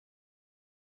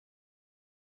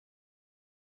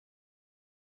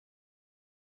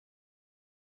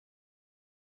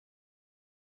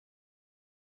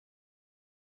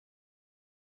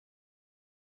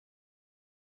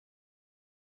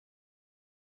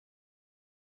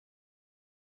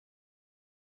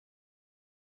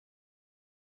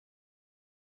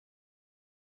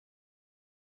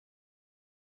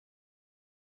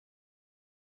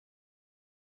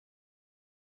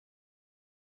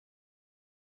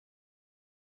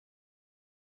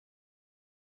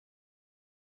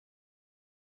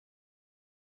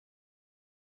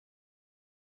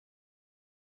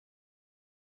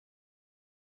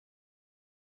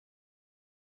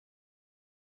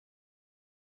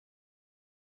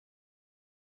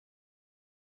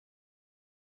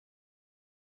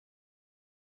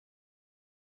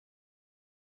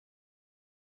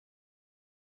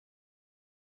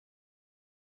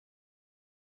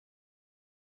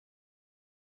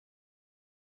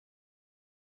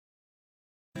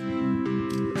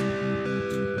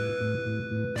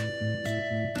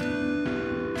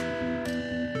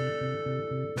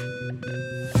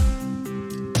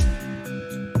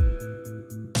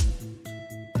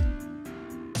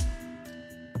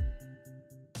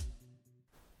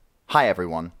Hi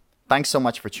everyone, thanks so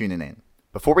much for tuning in.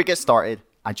 Before we get started,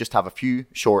 I just have a few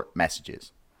short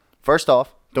messages. First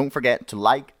off, don't forget to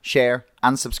like, share,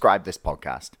 and subscribe this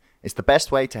podcast. It's the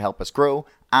best way to help us grow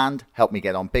and help me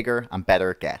get on bigger and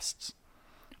better guests.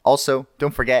 Also,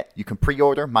 don't forget you can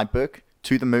pre-order my book,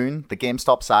 To the Moon, The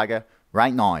GameStop Saga,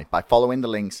 right now by following the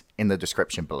links in the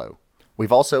description below.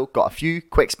 We've also got a few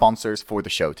quick sponsors for the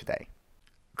show today.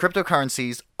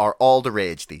 Cryptocurrencies are all the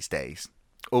rage these days.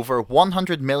 Over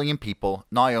 100 million people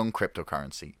now own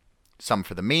cryptocurrency. Some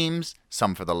for the memes,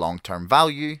 some for the long-term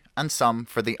value, and some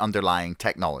for the underlying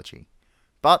technology.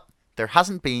 But there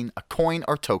hasn't been a coin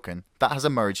or token that has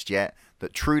emerged yet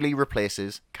that truly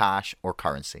replaces cash or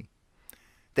currency.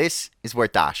 This is where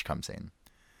Dash comes in.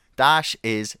 Dash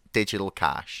is digital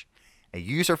cash, a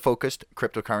user-focused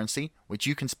cryptocurrency which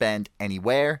you can spend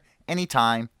anywhere,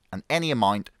 anytime, and any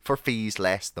amount for fees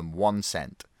less than 1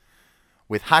 cent.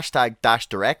 With hashtag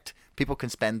DashDirect, people can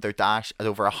spend their Dash at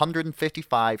over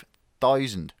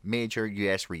 155,000 major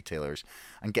US retailers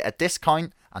and get a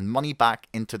discount and money back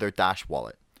into their Dash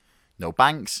wallet. No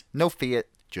banks, no fiat,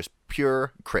 just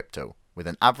pure crypto with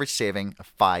an average saving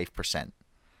of 5%.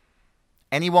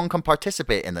 Anyone can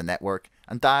participate in the network,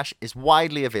 and Dash is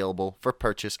widely available for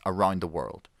purchase around the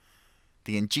world.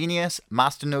 The ingenious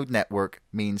Masternode network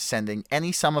means sending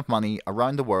any sum of money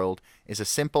around the world is as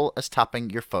simple as tapping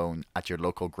your phone at your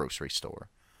local grocery store.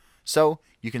 So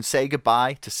you can say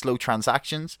goodbye to slow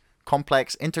transactions,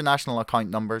 complex international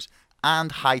account numbers,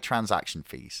 and high transaction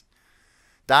fees.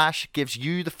 Dash gives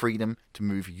you the freedom to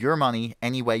move your money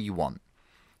any way you want.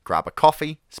 Grab a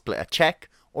coffee, split a check,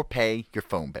 or pay your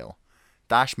phone bill.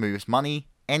 Dash moves money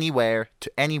anywhere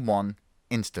to anyone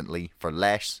instantly for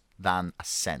less than a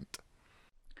cent.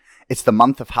 It's the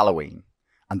month of Halloween,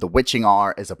 and the witching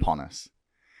hour is upon us.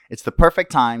 It's the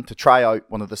perfect time to try out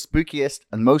one of the spookiest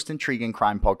and most intriguing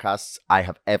crime podcasts I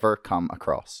have ever come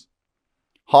across.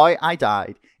 How I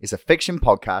Died is a fiction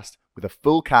podcast with a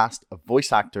full cast of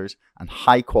voice actors and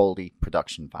high-quality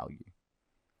production value.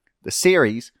 The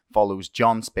series follows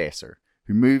John Spacer,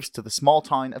 who moves to the small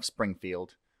town of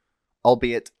Springfield,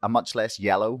 albeit a much less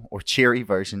yellow or cheery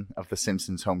version of The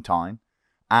Simpsons' hometown,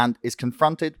 and is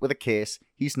confronted with a case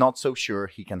he's not so sure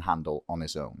he can handle on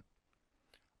his own.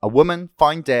 A woman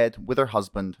found dead with her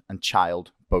husband and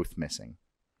child both missing.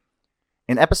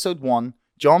 In episode 1,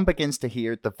 John begins to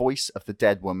hear the voice of the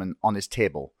dead woman on his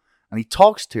table, and he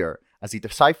talks to her as he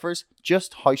deciphers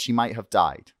just how she might have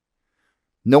died.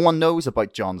 No one knows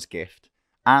about John's gift,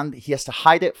 and he has to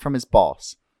hide it from his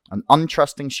boss, an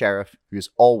untrusting sheriff who is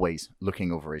always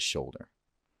looking over his shoulder.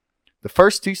 The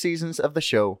first 2 seasons of the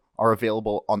show are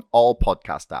available on all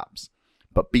podcast apps,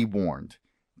 but be warned,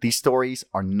 these stories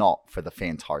are not for the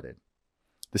faint-hearted.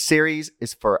 The series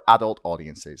is for adult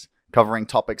audiences, covering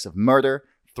topics of murder,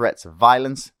 threats of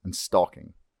violence, and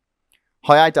stalking.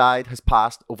 How I Died has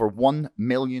passed over 1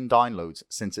 million downloads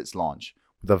since its launch,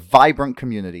 with a vibrant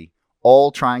community all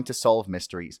trying to solve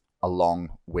mysteries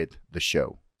along with the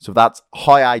show. So that's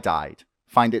How I Died.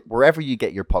 Find it wherever you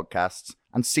get your podcasts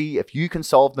and see if you can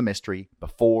solve the mystery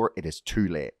before it is too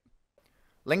late.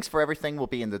 Links for everything will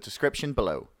be in the description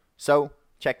below. So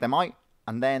check them out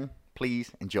and then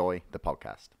please enjoy the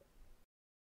podcast.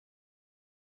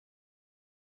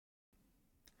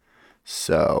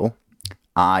 So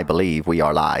I believe we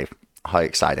are live. How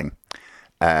exciting.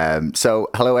 So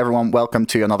hello everyone, welcome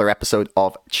to another episode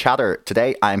of Chatter.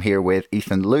 Today I'm here with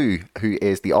Ethan Liu, who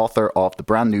is the author of the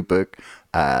brand new book,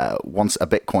 Once a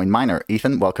Bitcoin Miner.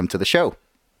 Ethan, welcome to the show.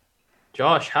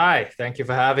 Josh, hi. Thank you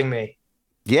for having me.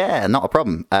 Yeah, not a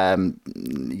problem.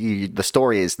 The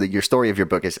story is that your story of your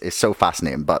book is so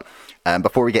fascinating. But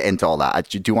before we get into all that,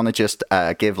 do you want to just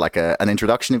give like an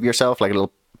introduction of yourself, like a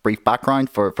little brief background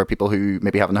for people who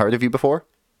maybe haven't heard of you before?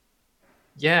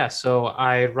 Yeah, so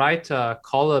I write a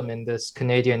column in this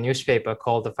Canadian newspaper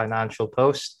called The Financial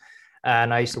Post,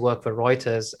 and I used to work for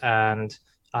Reuters, and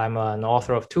I'm an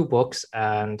author of 2 books,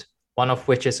 and one of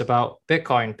which is about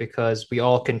Bitcoin, because we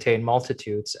all contain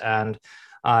multitudes, and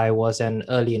I was an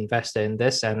early investor in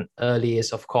this, and early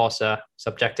is, of course, a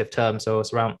subjective term, so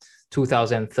it's around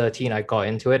 2013 I got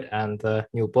into it, and the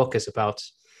new book is about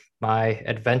my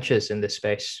adventures in this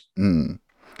space.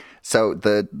 So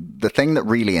the thing that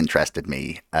really interested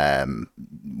me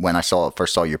when I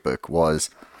first saw your book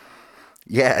was,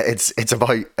 it's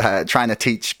about trying to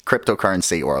teach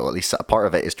cryptocurrency, or at least a part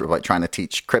of it is about trying to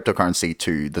teach cryptocurrency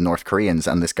to the North Koreans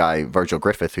and this guy Virgil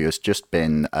Griffith, who has just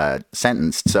been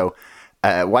sentenced. So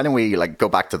why don't we go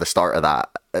back to the start of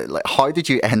that? How did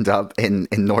you end up in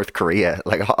North Korea?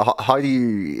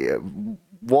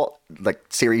 What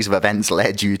series of events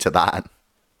led you to that?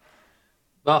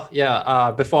 Well,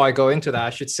 yeah. Before I go into that, I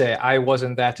should say I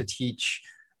wasn't there to teach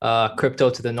crypto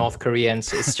to the North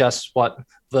Koreans. It's just what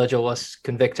Virgil was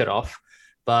convicted of.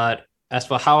 But as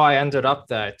for how I ended up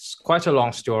there, it's quite a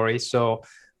long story. So,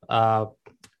 uh,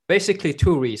 basically,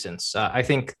 two reasons. I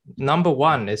think number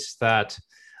one is that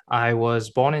I was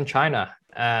born in China,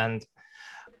 and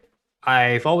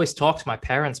I've always talked to my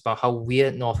parents about how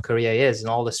weird North Korea is and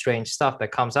all the strange stuff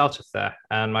that comes out of there.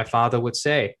 And my father would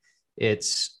say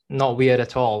it's not weird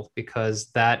at all because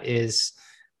that is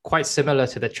quite similar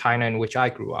to the China in which I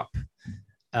grew up.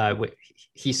 Uh,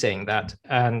 he's saying that.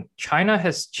 And China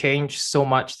has changed so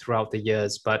much throughout the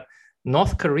years, but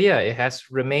North Korea, it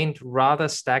has remained rather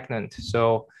stagnant.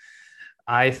 So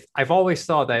I've always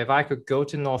thought that if I could go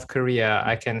to North Korea,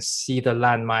 I can see the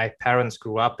land my parents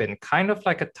grew up in, kind of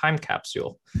like a time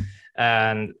capsule.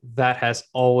 And that has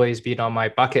always been on my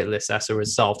bucket list as a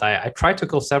result. I tried to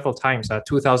go several times.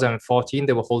 2014,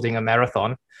 they were holding a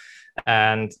marathon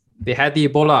and they had the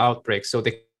Ebola outbreak. So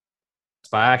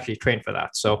I actually trained for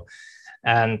that. So,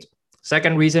 and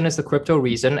second reason is the crypto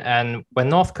reason. And when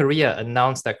North Korea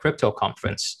announced that crypto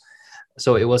conference,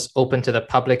 so it was open to the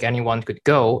public, anyone could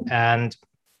go. And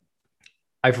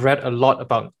I've read a lot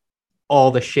about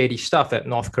all the shady stuff that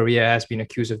North Korea has been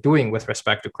accused of doing with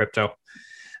respect to crypto,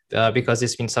 because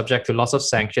it's been subject to lots of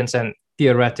sanctions. And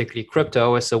theoretically,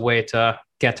 crypto is a way to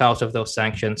get out of those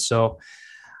sanctions. So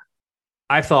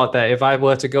I thought that if I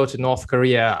were to go to North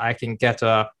Korea, I can get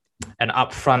an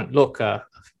upfront look,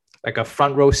 like a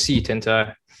front row seat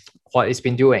into what it's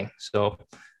been doing. So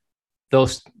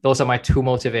those are my two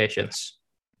motivations.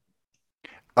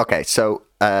 Okay, so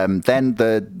then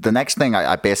the next thing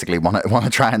I basically want to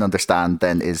try and understand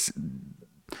then is,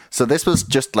 so this was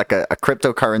just like a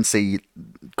cryptocurrency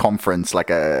conference, like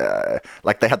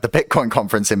they had the Bitcoin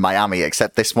conference in Miami,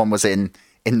 except this one was in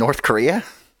North Korea.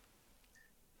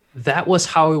 That was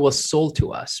how it was sold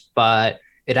to us, but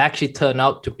it actually turned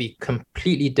out to be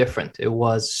completely different. It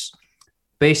was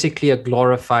basically a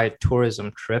glorified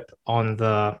tourism trip. On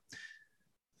the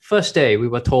first day, we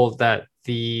were told that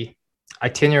the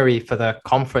itinerary for the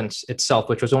conference itself,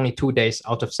 which was only 2 days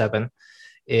out of 7,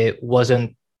 it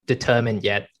wasn't determined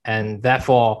yet. And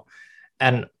therefore,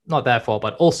 and not therefore,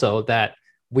 but also that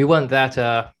we weren't there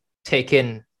to take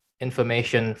in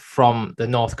information from the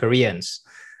North Koreans.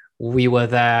 We were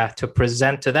there to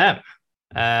present to them.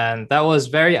 And that was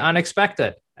very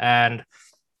unexpected. And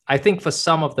I think for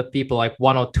some of the people, like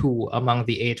one or two among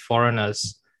the 8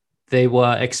 foreigners, they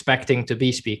were expecting to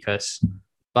be speakers.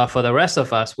 But for the rest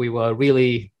of us, we were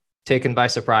really taken by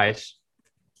surprise.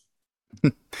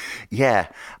 Yeah,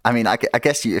 I mean, I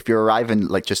guess if you're arriving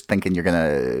like just thinking you're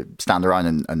gonna stand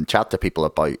around and chat to people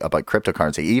about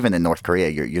cryptocurrency, even in North Korea,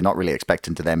 you're not really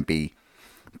expecting to then be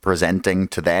presenting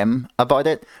to them about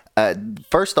it.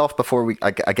 First off, before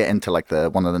I get into like the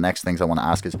one of the next things I want to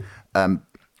ask is,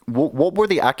 what were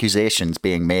the accusations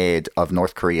being made of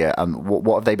North Korea, and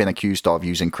what have they been accused of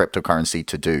using cryptocurrency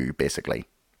to do, basically?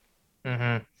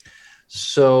 Mm-hmm.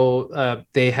 So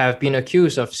they have been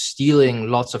accused of stealing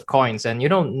lots of coins. And,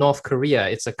 North Korea,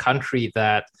 it's a country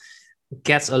that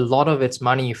gets a lot of its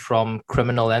money from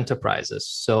criminal enterprises.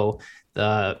 So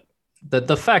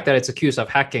the fact that it's accused of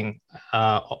hacking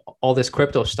all this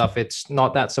crypto stuff, it's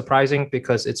not that surprising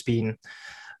because it's been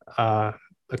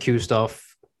accused of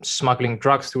smuggling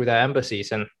drugs through their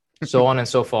embassies and so on and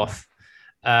so forth.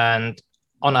 And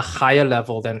on a higher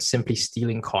level than simply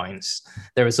stealing coins,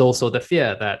 there is also the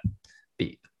fear that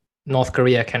North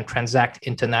Korea can transact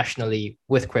internationally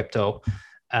with crypto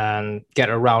and get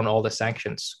around all the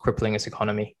sanctions crippling its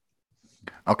economy.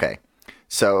 Okay.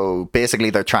 So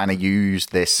basically, they're trying to use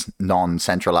this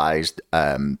non-centralized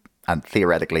and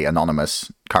theoretically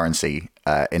anonymous currency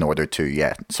in order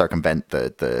to, circumvent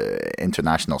the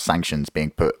international sanctions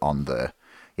being put on the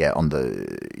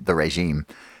regime.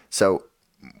 So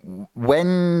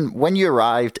when you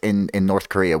arrived in North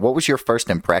Korea, what was your first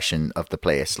impression of the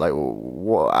place? Like,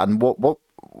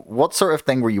 what sort of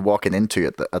thing were you walking into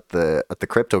at the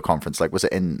crypto conference? Like, was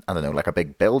it in, I don't know, like a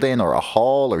big building or a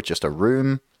hall or just a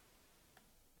room?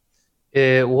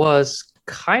 It was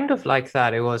kind of like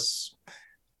that. It was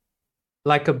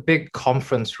like a big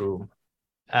conference room,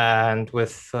 and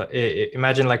with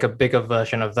imagine like a bigger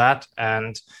version of that,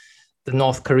 and the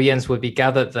North Koreans would be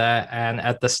gathered there, and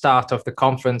at the start of the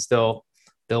conference, they'll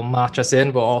march us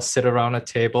in. We'll all sit around a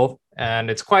table, and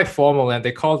it's quite formal. And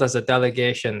they called us a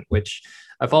delegation, which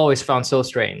I've always found so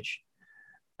strange.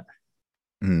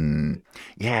 Mm,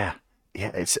 yeah,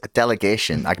 yeah, it's a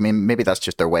delegation. I mean, maybe that's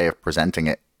just their way of presenting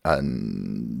it,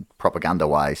 propaganda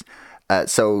wise.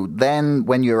 So then,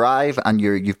 when you arrive and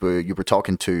you were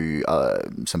talking to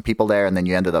some people there, and then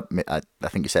you ended up, I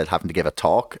think you said, having to give a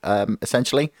talk.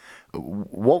 Essentially,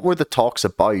 what were the talks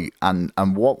about, and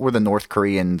what were the North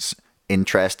Koreans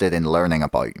interested in learning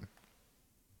about?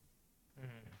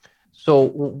 So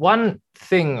one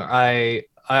thing I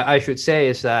should say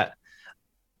is that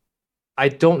I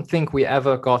don't think we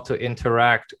ever got to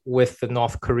interact with the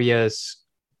North Korea's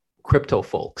crypto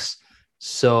folks.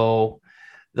 So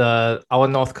our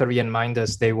North Korean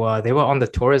minders, they were on the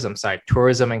tourism side,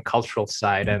 tourism and cultural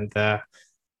side, and the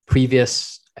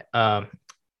previous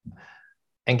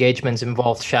engagements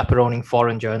involved chaperoning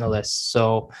foreign journalists.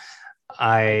 So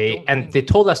and they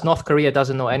told us North Korea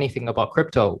doesn't know anything about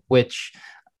crypto, which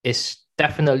is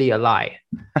definitely a lie.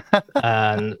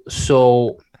 And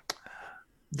so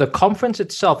the conference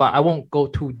itself, I won't go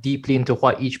too deeply into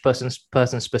what each person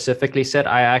specifically said.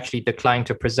 I actually declined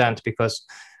to present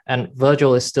and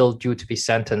Virgil is still due to be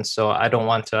sentenced, so I don't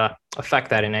want to affect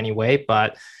that in any way.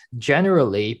 But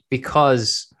generally,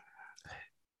 because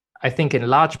I think in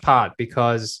large part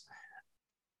because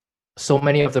so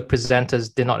many of the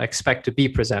presenters did not expect to be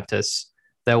presenters,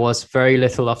 there was very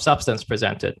little of substance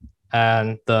presented.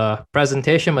 And the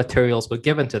presentation materials were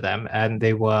given to them, and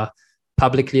they were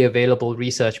publicly available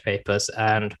research papers.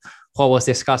 And what was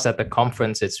discussed at the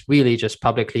conference, it's really just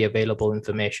publicly available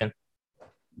information.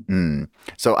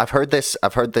 So I've heard this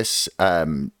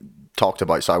talked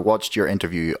about. So I watched your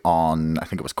interview on, I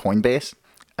think it was Coinbase,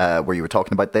 where you were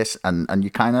talking about this, and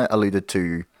you kind of alluded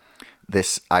to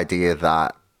this idea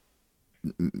that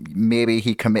maybe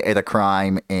he committed a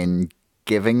crime in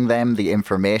giving them the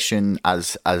information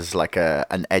as like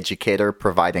an educator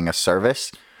providing a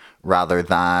service, rather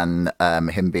than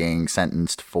him being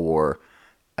sentenced for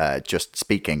just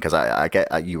speaking. Because I get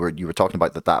you were talking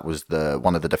about that was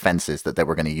one of the defenses that they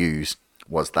were going to use,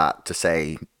 was that to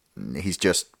say he's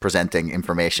just presenting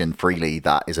information freely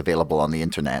that is available on the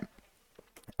internet.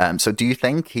 So do you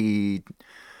think he?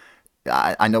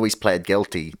 I know he's pled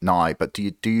guilty now, but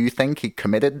do you think he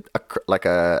committed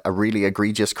a really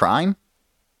egregious crime?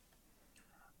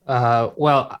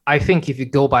 Well, I think if you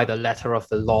go by the letter of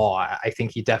the law, I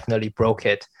think he definitely broke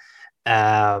it.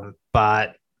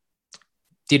 But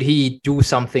did he do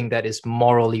something that is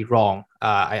morally wrong?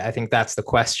 I think that's the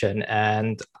question.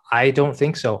 And I don't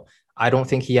think so. I don't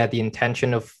think he had the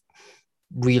intention of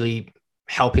really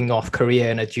helping North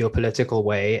Korea in a geopolitical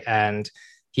way. And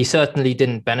he certainly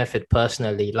didn't benefit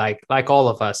personally. Like all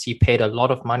of us, he paid a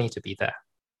lot of money to be there.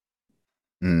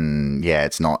 Yeah,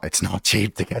 it's not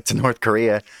cheap to get to North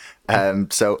Korea.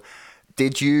 So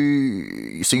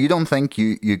you don't think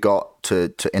you got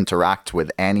to interact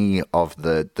with any of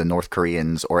the North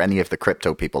Koreans or any of the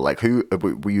crypto people? Like, who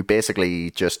were you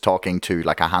basically just talking to,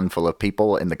 like a handful of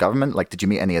people in the government? Like, did you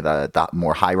meet any of that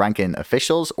more high ranking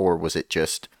officials, or was it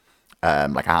just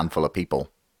like a handful of people?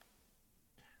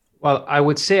 Well, I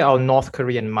would say our North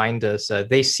Korean minders,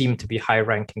 they seem to be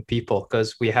high-ranking people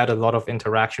because we had a lot of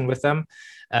interaction with them,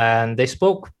 and they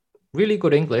spoke really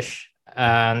good English,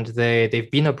 and they've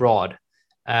been abroad,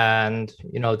 and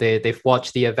they've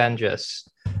watched the Avengers,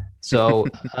 so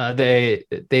they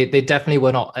definitely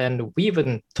were not. And we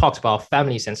even talked about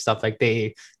families and stuff. Like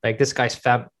this guy's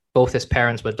both his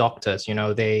parents were doctors.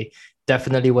 They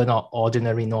definitely were not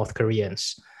ordinary North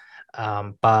Koreans.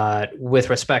 But with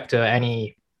respect to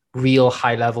any real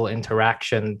high level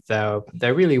interaction, there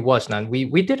really was none.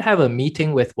 We did have a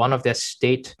meeting with one of their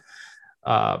state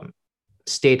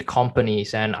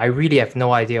companies, and I really have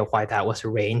no idea why that was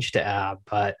arranged,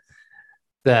 but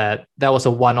that was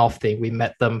a one-off thing. We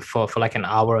met them for like an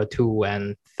hour or two,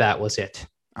 and that was it.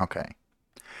 Okay.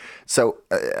 So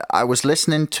I was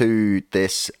listening to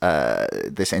this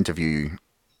interview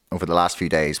over the last few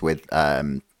days with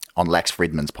on Lex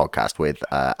Fridman's podcast with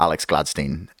Alex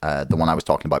Gladstein, the one I was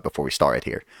talking about before we started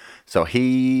here. So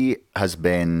he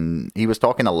was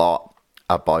talking a lot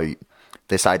about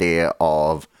this idea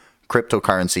of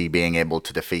cryptocurrency being able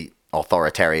to defeat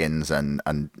authoritarians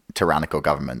and tyrannical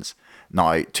governments.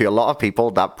 Now, to a lot of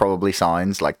people, that probably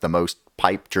sounds like the most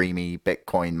pipe dreamy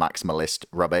Bitcoin maximalist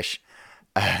rubbish.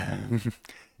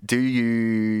 Do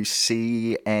you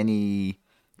see any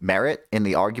merit in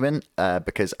the argument?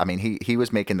 Because, I mean, he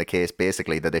was making the case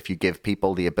basically that if you give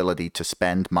people the ability to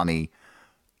spend money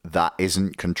that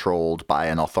isn't controlled by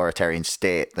an authoritarian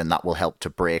state, then that will help to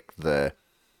break the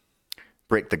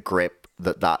grip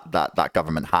that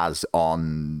government has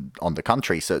on the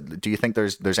country. So do you think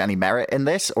there's any merit in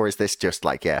this, or is this just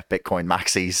like, Bitcoin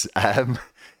maxis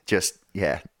just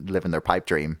living their pipe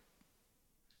dream?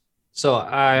 So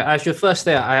I should first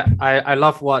say I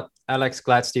love what Alex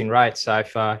Gladstein writes.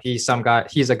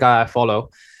 He's a guy I follow.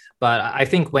 But I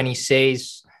think when he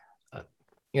says,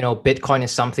 Bitcoin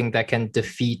is something that can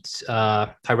defeat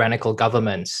tyrannical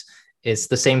governments, it's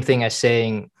the same thing as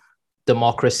saying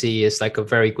democracy is like a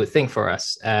very good thing for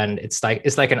us, and it's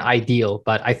like an ideal.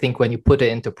 But I think when you put it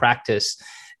into practice,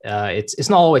 it's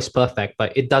not always perfect,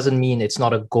 but it doesn't mean it's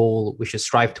not a goal we should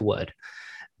strive toward.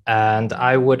 And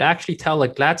I would actually tell a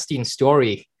Gladstein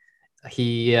story.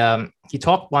 He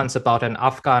talked once about an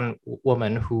Afghan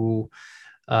woman who,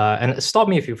 and stop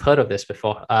me if you've heard of this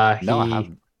before. No, I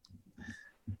haven't.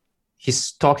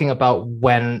 He's talking about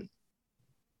when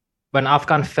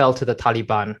Afghan fell to the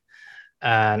Taliban,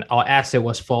 and or as it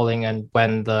was falling, and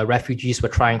when the refugees were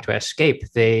trying to escape,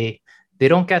 they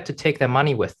don't get to take their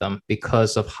money with them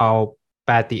because of how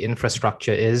bad the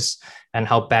infrastructure is and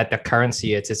how bad the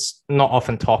currency is. It's not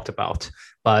often talked about,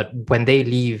 but when they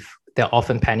leave, they're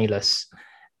often penniless.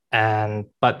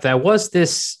 But there was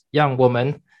this young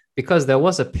woman, because there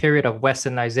was a period of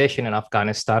westernization in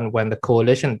Afghanistan when the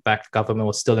coalition-backed government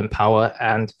was still in power,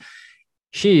 and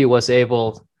she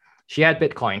had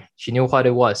Bitcoin. She knew what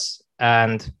it was,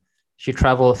 and she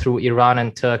traveled through Iran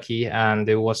and Turkey, and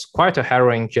it was quite a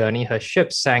harrowing journey. Her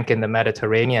ship sank in the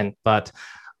Mediterranean, but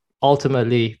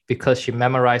ultimately, because she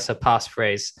memorized her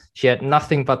passphrase, she had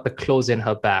nothing but the clothes in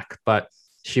her back, but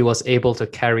she was able to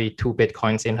carry 2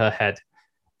 Bitcoins in her head,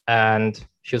 and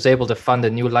she was able to fund a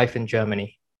new life in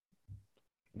Germany.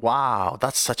 Wow,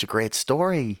 that's such a great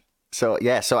story. So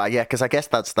because I guess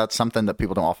that's something that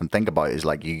people don't often think about, is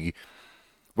like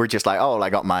we're just like, oh, I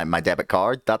got my debit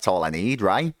card, that's all I need,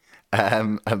 right?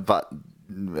 But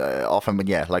often when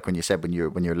you said,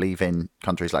 when you're leaving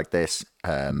countries like this,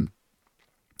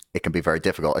 it can be very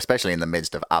difficult, especially in the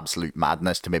midst of absolute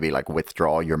madness, to maybe like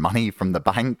withdraw your money from the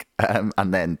bank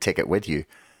and then take it with you.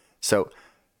 So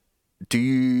do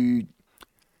you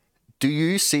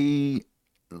see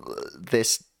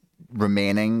this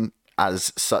remaining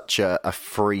as such a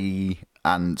free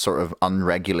and sort of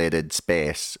unregulated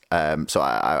space? So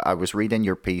I was reading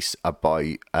your piece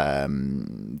about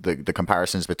the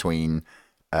comparisons between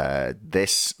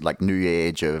this like new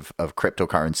age of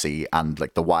cryptocurrency and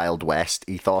like the Wild West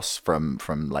ethos from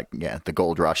the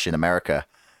gold rush in America.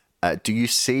 Do you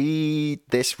see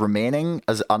this remaining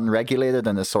as unregulated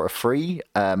and as sort of free,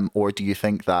 or do you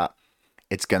think that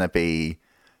it's going to be,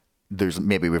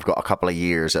 we've got a couple of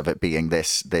years of it being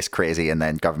this crazy, and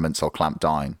then governments will clamp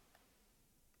down?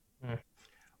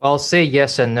 I'll say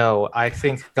yes and no. I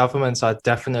think governments are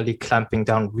definitely clamping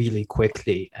down really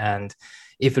quickly. And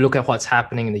if you look at what's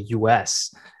happening in the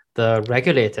US, the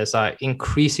regulators are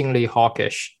increasingly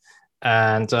hawkish.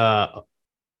 And a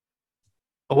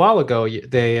while ago,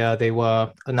 they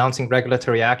were announcing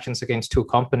regulatory actions against 2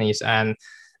 companies, and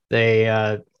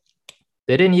they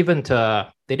didn't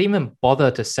even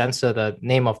bother to censor the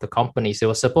name of the companies. It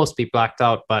was supposed to be blacked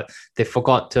out, but they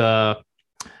forgot to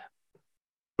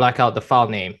black out the file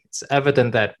name. It's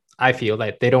evident that I feel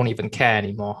like they don't even care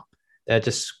anymore. They're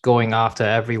just going after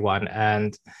everyone.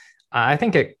 And I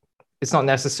think it's not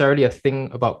necessarily a thing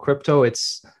about crypto.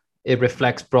 It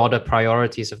reflects broader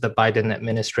priorities of the Biden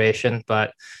administration.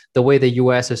 But the way the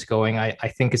US is going, I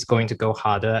think it's going to go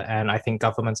harder, and I think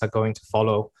governments are going to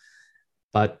follow.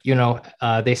 But,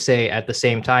 they say at the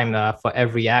same time, for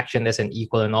every action, there's an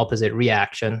equal and opposite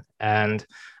reaction. And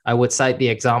I would cite the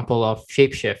example of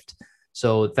Shapeshift.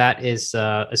 So that is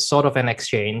a sort of an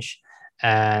exchange.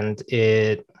 And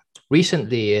it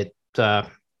recently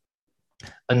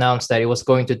announced that it was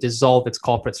going to dissolve its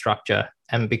corporate structure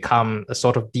and become a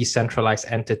sort of decentralized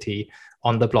entity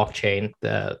on the blockchain,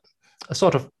 a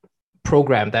sort of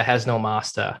program that has no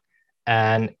master.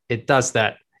 And it does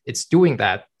that. It's doing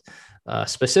that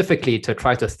specifically to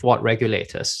try to thwart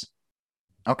regulators.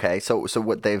 Okay, so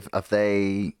what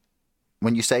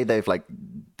when you say they've like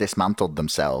dismantled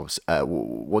themselves,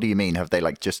 what do you mean? Have they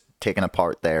like just taken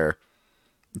apart their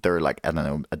like, I don't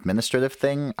know, administrative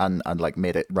thing and like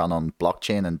made it run on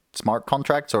blockchain and smart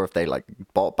contracts, or if they like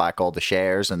bought back all the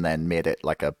shares and then made it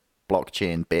like a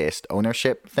blockchain based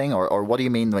ownership thing, or what do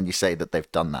you mean when you say that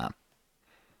they've done that?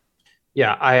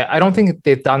 Yeah, I don't think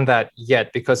they've done that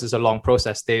yet because it's a long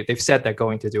process. They've said they're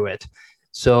going to do it.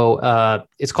 So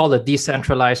it's called a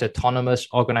decentralized autonomous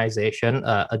organization,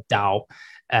 a DAO.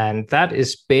 And that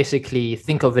is basically,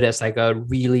 think of it as like a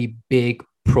really big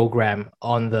program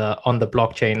on the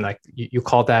blockchain. Like you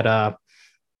call that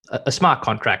a smart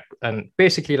contract, and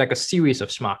basically like a series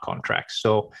of smart contracts.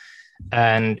 So,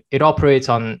 and it operates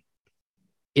on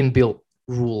inbuilt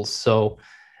rules. So,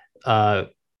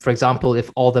 for example,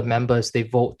 if all the members, they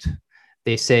vote,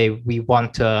 they say, we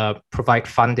want to provide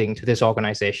funding to this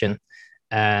organization,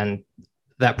 and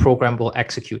that program will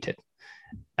execute it.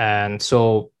 And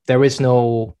so there is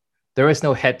no there is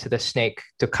no head to the snake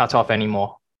to cut off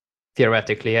anymore,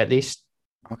 theoretically at least.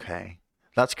 Okay,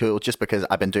 that's cool. Just because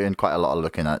I've been doing quite a lot of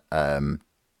looking at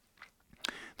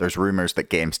there's rumors that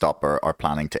GameStop are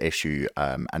planning to issue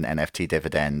an NFT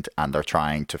dividend, and they're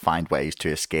trying to find ways to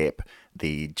escape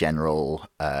the general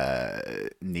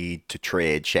need to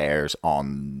trade shares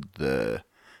on the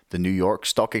New York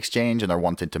Stock Exchange, and they're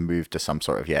wanting to move to some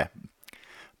sort of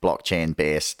blockchain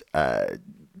based. I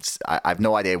have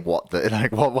no idea what the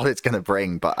what it's going to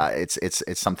bring, but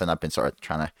it's something I've been sort of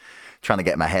trying to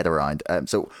get my head around.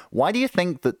 So why do you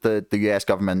think that the US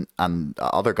government and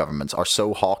other governments are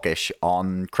so hawkish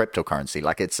on cryptocurrency?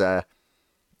 Like, is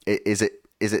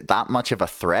it that much of a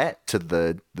threat to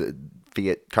the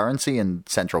fiat currency and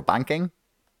central banking?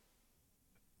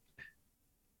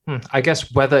 I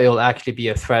guess whether it'll actually be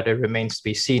a threat, it remains to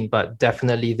be seen, but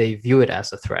definitely they view it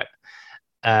as a threat.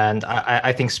 And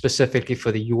I think specifically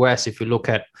for the US, if you look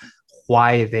at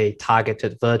why they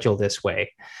targeted Virgil this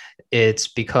way, it's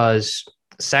because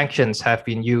sanctions have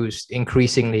been used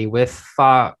increasingly with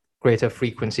far greater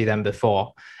frequency than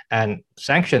before. And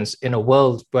sanctions in a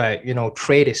world where,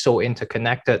 trade is so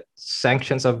interconnected,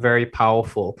 sanctions are very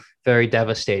powerful, very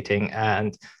devastating.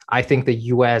 And I think the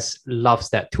US loves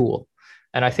that tool.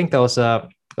 And I think there was a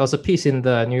piece in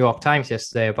the New York Times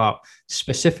yesterday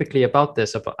specifically about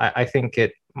this. I think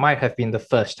it might have been the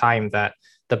first time that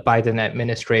the Biden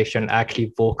administration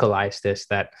actually vocalized this,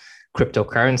 that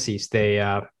cryptocurrencies, they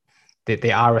are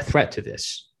a threat to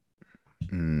this.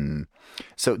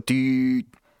 So you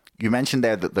mentioned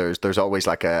there that there's always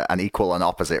like an equal and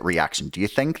opposite reaction. Do you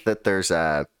think that there's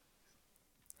do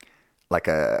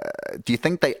you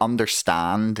think they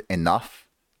understand enough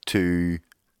to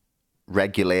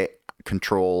regulate,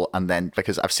 control, and then,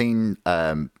 because I've seen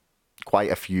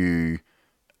quite a few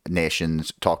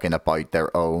nations talking about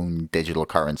their own digital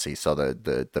currency. So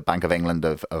the Bank of England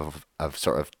have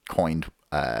sort of coined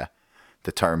the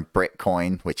term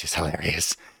Bitcoin, which is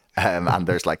hilarious. And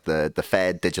there's like the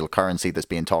Fed digital currency that's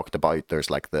being talked about. There's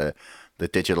like the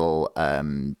digital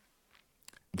yen,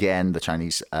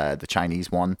 the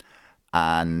Chinese one.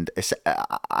 And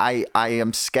I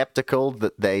am skeptical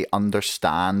that they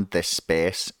understand this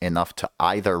space enough to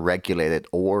either regulate it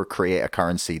or create a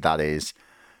currency that is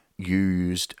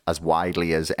used as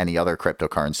widely as any other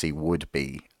cryptocurrency would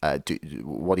be.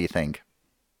 What do you think?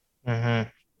 Mm-hmm.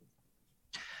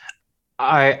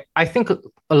 I think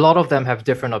a lot of them have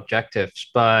different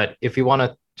objectives, but if you want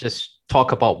to just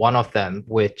talk about one of them,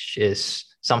 which is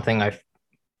something I've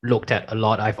looked at a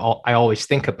lot, I always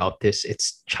think about this.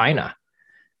 It's China.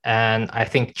 And I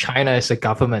think China is a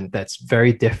government that's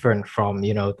very different from,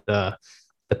 the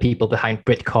people behind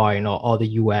Bitcoin or the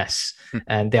US,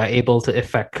 and they're able to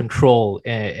effect control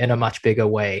in a much bigger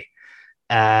way.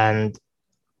 And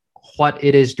what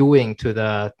it is doing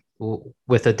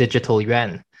with the digital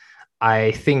yuan,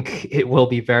 I think it will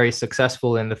be very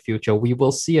successful in the future. We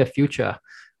will see a future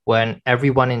when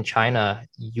everyone in China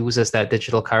uses that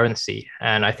digital currency.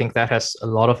 And I think that has a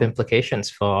lot of implications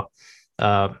for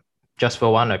just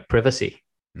for one, like privacy.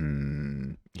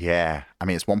 Yeah, I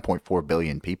mean, it's 1.4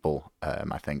 billion people.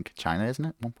 I think China, isn't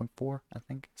it? 1.4, I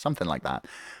think, something like that.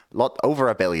 Over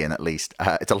a billion at least.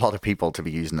 It's a lot of people to be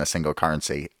using a single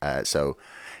currency. So,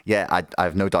 yeah, I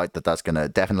have no doubt that that's going to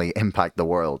definitely impact the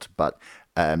world. But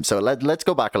so let's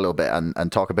go back a little bit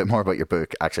and talk a bit more about your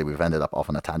book. Actually, we've ended up off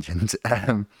on a tangent.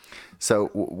 So,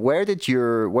 where did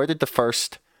your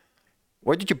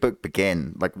book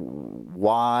begin? Like,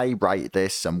 why write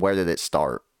this, and where did it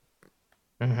start?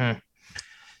 Mm-hmm.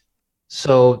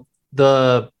 So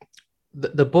the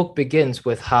book begins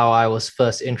with how I was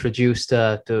first introduced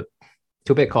to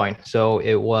Bitcoin. So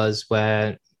it was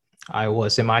when I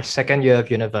was in my second year of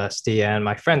university, and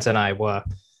my friends and I were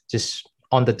just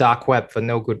on the dark web for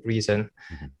no good reason.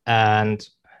 Mm-hmm. And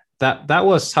that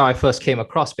was how I first came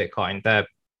across Bitcoin, that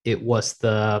it was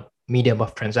the medium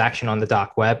of transaction on the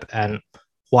dark web. And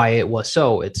why it was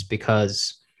so, it's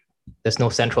because there's no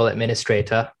central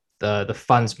administrator. The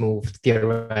funds move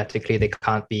theoretically. They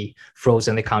can't be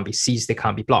frozen. They can't be seized. They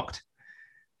can't be blocked.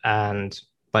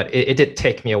 But it did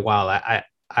take me a while.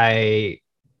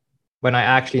 When I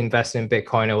actually invested in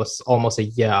Bitcoin, it was almost a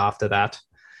year after that,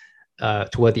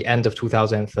 toward the end of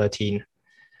 2013.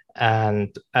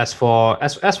 And as for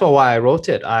why I wrote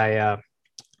it, I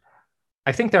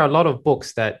think there are a lot of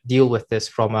books that deal with this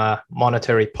from a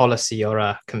monetary policy or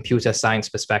a computer science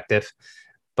perspective.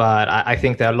 But I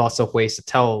think there are lots of ways to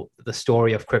tell the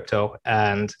story of crypto.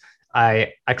 And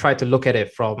I tried to look at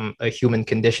it from a human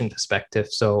condition perspective.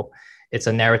 So it's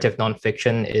a narrative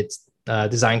nonfiction. It's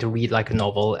designed to read like a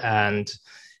novel. And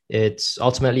it's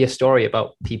ultimately a story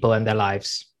about people and their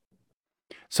lives.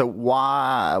 So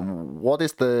why? What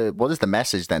is the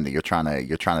message then that you're trying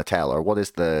to tell, or what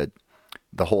is the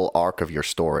whole arc of your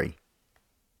story?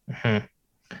 Mhm.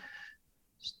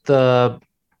 The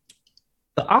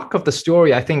the arc of the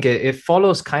story, I think it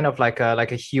follows kind of like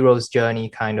a hero's journey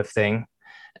kind of thing,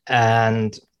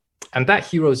 and that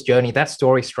hero's journey, that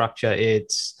story structure,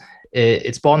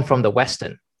 it's born from the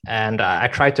Western, and I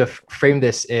try to frame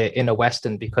this in a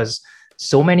Western because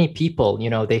so many people,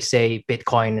 they say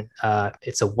Bitcoin,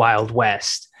 it's a wild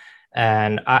west,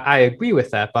 and I agree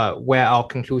with that. But where our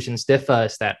conclusions differ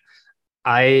is that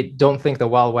I don't think the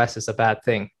Wild West is a bad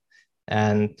thing,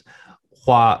 and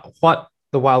what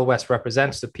the Wild West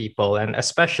represents to people, and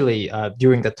especially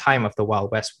during the time of the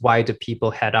Wild West, why do people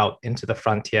head out into the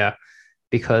frontier?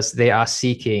 Because they are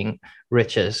seeking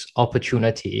riches,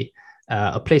 opportunity,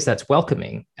 a place that's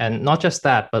welcoming, and not just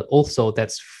that, but also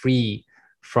that's free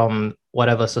from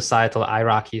whatever societal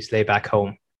hierarchies lay back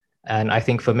home. And I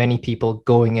think for many people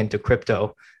going into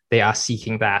crypto, they are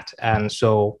seeking that, and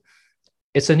so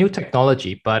it's a new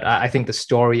technology, but I think the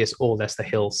story is old as the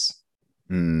hills.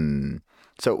 Hmm.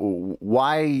 So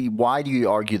why do you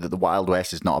argue that the Wild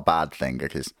West is not a bad thing?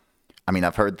 Because I mean,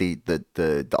 I've heard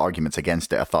the arguments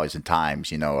against it 1,000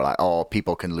 times. Like, oh,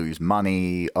 people can lose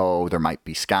money. Oh, there might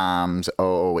be scams.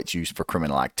 Oh, it's used for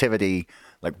criminal activity.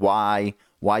 Like, why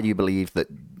do you believe that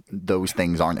those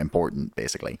things aren't important?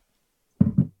 Basically.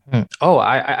 Oh,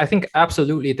 I think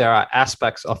absolutely there are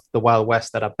aspects of the Wild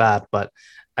West that are bad, but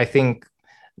I think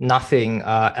nothing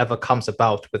ever comes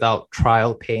about without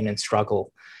trial, pain, and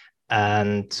struggle.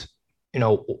 And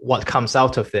what comes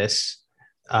out of this,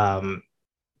 um,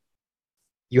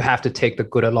 you have to take the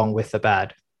good along with the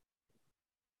bad.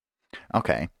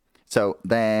 Okay. So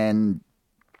then,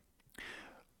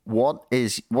 what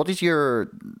is your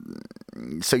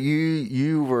so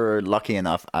you were lucky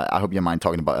enough. I hope you don't mind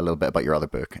talking about a little bit about your other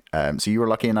book. So you were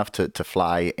lucky enough to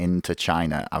fly into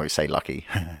China. I would say lucky.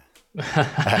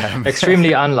 um,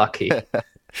 Extremely unlucky.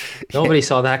 Nobody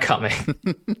saw that coming.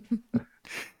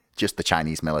 just the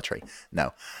Chinese military.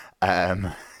 No.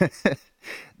 Um,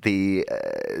 the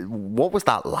what was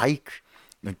that like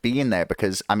being there?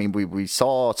 Because I mean, we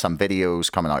saw some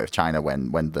videos coming out of China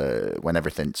when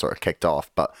everything sort of kicked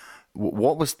off. But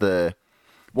what was the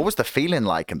feeling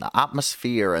like and the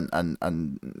atmosphere and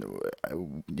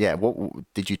yeah,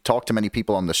 what did you talk to many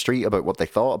people on the street about what they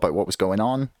thought about what was going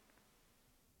on?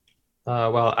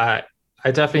 Well, I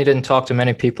definitely didn't talk to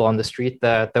many people on the street.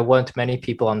 There weren't many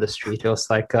people on the street. Yeah.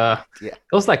 It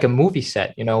was like a movie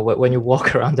set. When you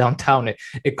walk around downtown,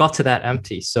 it got to that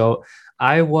empty. So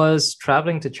I was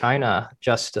traveling to China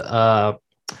just it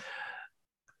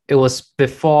was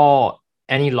before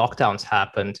any lockdowns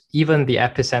happened. Even the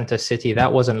epicenter city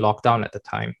that wasn't locked down at the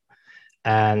time.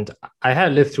 And I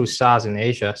had lived through SARS in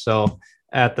Asia, so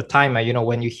at the time,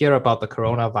 when you hear about the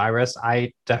coronavirus,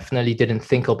 I definitely didn't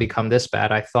think it'll become this bad.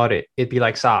 I thought it'd be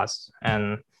like SARS,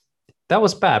 and that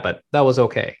was bad, but that was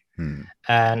okay. Hmm.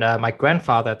 And my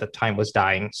grandfather at the time was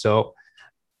dying, so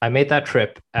I made that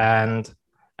trip. And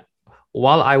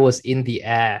while I was in the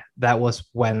air, that was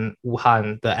when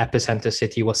Wuhan, the epicenter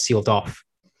city, was sealed off.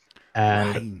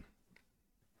 And Right.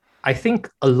 I think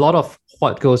a lot of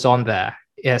what goes on there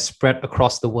is spread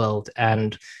across the world.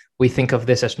 And we think of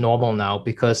this as normal now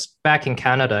because back in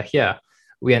Canada here,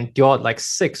 we endured like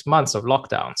 6 months of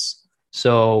lockdowns.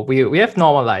 So we have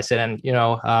normalized it. And,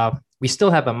 we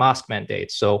still have a mask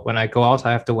mandate. So when I go out,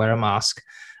 I have to wear a mask.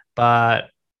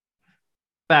 But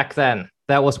back then,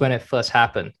 that was when it first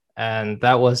happened. And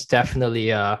that was definitely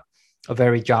a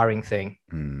very jarring thing.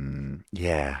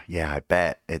 Yeah, yeah, I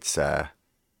bet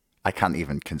I can't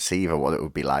even conceive of what it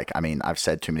would be like. I mean, I've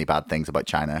said too many bad things about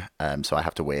China, so I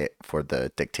have to wait for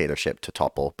the dictatorship to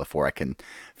topple before I can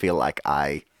feel like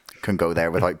I can go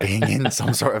there without being in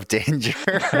some sort of danger.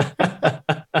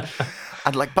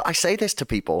 And like, but I say this to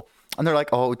people, and they're like,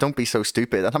 "Oh, don't be so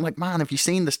stupid." And I'm like, "Man, have you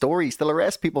seen the stories? They'll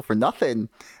arrest people for nothing."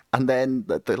 And then,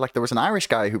 like, there was an Irish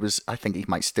guy who was, I think he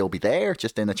might still be there,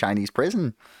 just in a Chinese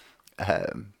prison.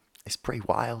 It's pretty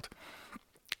wild.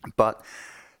 But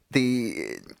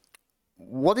the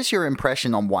what is your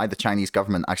impression on why the Chinese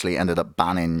government actually ended up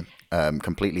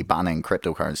completely banning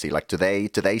cryptocurrency? Like, do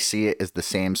they see it as the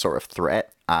same sort of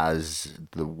threat as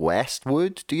the West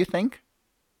would? Do you think?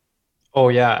 Oh,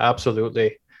 yeah,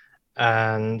 absolutely.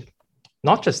 And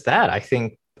not just that, I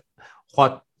think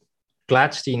what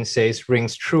Gladstein says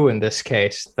rings true in this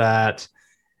case that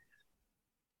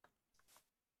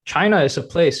China is a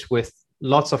place with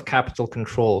lots of capital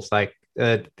controls.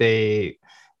 They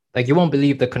like you won't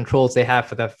believe the controls they have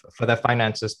for their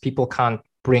finances. People can't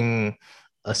bring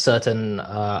a certain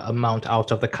amount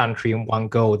out of the country in one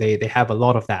go. They have a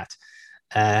lot of that,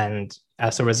 And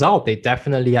as a result, they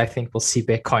definitely, I think, will see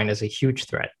Bitcoin as a huge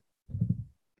threat.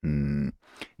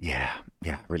 Yeah,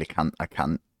 yeah, really can't. I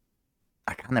can't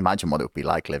imagine what it would be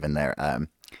like living there.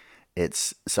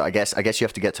 It's so I guess you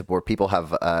have to get to where people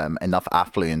have enough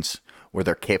affluence where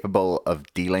they're capable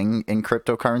of dealing in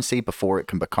cryptocurrency before it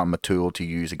can become a tool to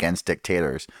use against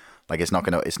dictators. Like it's not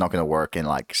gonna work in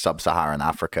like sub-Saharan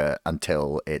Africa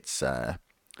until it's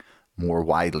more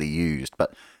widely used.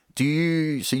 But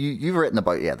you've written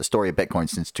about the story of Bitcoin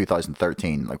since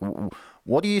 2013. Like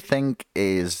what do you think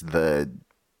is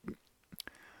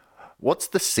what's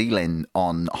the ceiling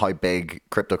on how big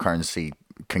cryptocurrency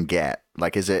can get?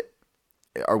 Like,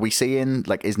 are we seeing,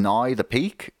 like, is now the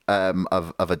peak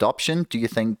of adoption? Do you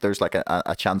think there's like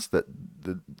a chance that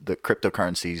the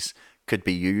cryptocurrencies could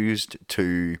be used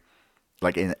to,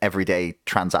 like, in everyday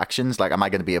transactions? Like, am I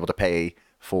going to be able to pay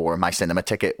for my cinema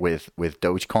ticket with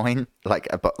Dogecoin? Like,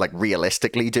 but like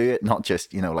realistically do it, not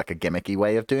just, like a gimmicky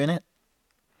way of doing it?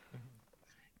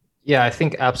 Yeah, I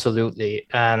think absolutely.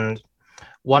 And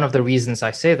one of the reasons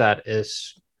I say that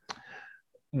is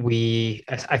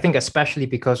I think, especially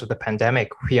because of the pandemic,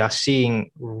 we are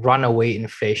seeing runaway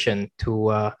inflation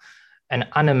to an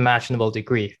unimaginable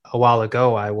degree. A while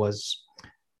ago, I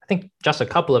think just a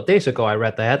couple of days ago, I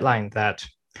read the headline that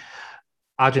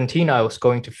Argentina was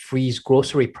going to freeze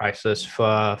grocery prices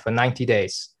for 90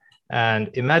 days. And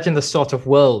imagine the sort of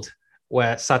world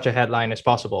where such a headline is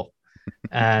possible.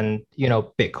 And,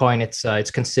 Bitcoin,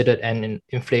 it's considered an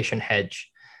inflation hedge.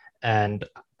 And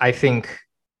I think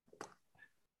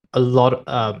a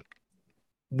lot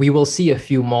we will see a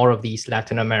few more of these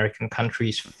Latin American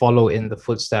countries follow in the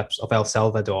footsteps of El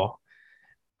Salvador.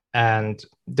 And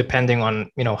depending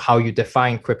on how you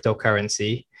define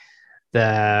cryptocurrency,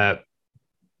 the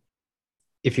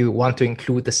if you want to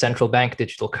include the central bank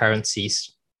digital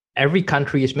currencies, every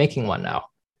country is making one now.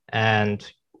 And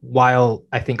while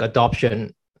I think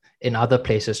adoption in other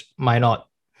places might not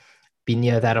be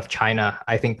near that of China,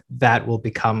 I think that will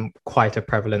become quite a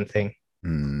prevalent thing.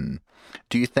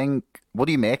 Do you think, what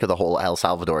do you make of the whole El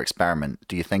Salvador experiment?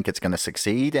 Do you think it's going to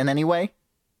succeed in any way?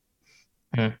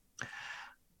 Hmm.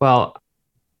 Well,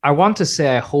 I want to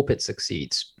say I hope it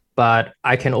succeeds, but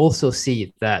I can also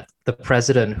see that the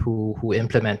president who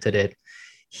implemented it,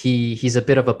 he's a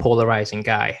bit of a polarizing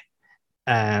guy,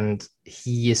 and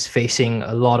he is facing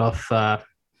a lot of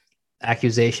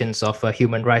accusations of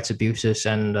human rights abuses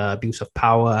and abuse of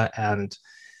power. And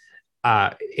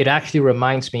it actually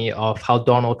reminds me of how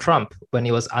Donald Trump, when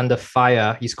he was under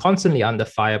fire, he's constantly under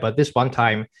fire, but this one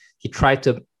time he tried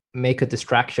to make a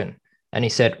distraction and he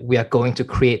said, "We are going to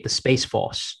create the Space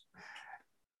Force."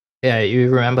 Yeah, you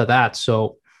remember that.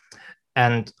 So,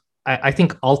 and I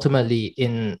think ultimately,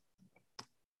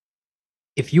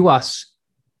 if you are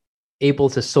able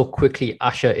to so quickly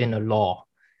usher in a law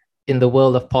in the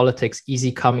world of politics,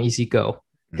 easy come, easy go.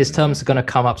 His terms are going to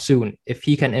come up soon. If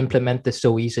he can implement this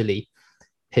so easily,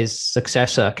 his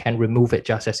successor can remove it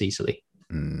just as easily.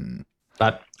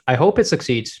 But I hope it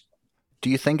succeeds. Do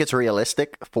you think it's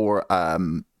realistic for a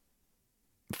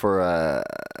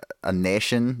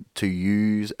nation to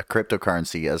use a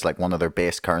cryptocurrency as like one of their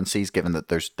base currencies, given that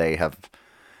they have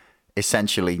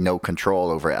essentially no control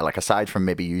over it? Like, aside from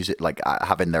maybe use it like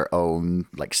having their own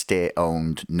like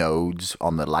state-owned nodes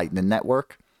on the Lightning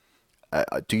Network,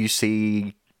 do you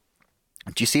see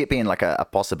it being like a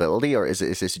possibility, or is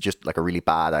this just like a really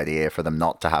bad idea for them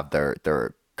not to have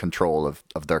their control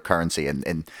of their currency,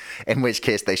 and in which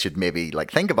case they should maybe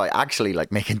like think about actually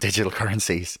like making digital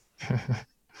currencies?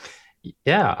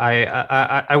 Yeah,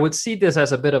 I would see this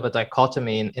as a bit of a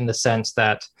dichotomy in the sense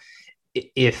that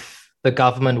if the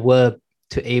government were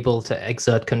able to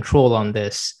exert control on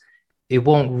this, it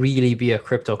won't really be a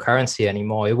cryptocurrency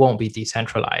anymore. It won't be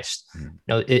decentralized.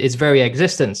 Its very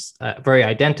existence, very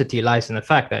identity lies in the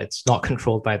fact that it's not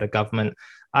controlled by the government.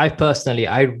 I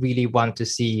really want to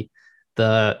see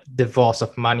the divorce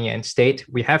of money and state.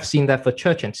 We have seen that for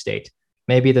church and state.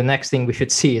 Maybe the next thing we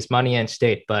should see is money and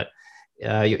state, but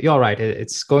you're right.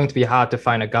 It's going to be hard to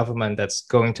find a government that's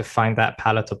going to find that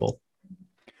palatable.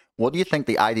 What do you think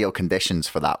the ideal conditions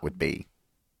for that would be?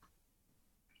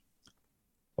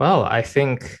 Well, I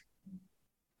think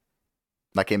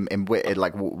like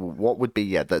what would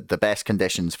be the best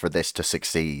conditions for this to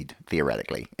succeed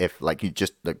theoretically? If like you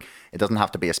just like, it doesn't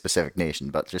have to be a specific nation,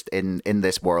 but just in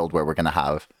this world where we're going to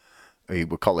have, we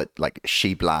would call it like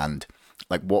sheep land.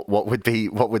 Like what would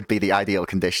be the ideal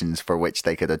conditions for which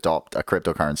they could adopt a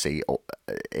cryptocurrency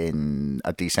in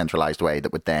a decentralized way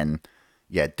that would then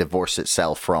divorce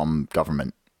itself from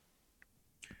government?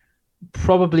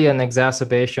 Probably an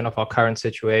exacerbation of our current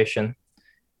situation.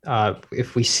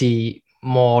 If we see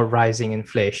more rising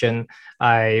inflation.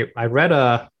 I read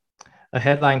a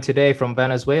headline today from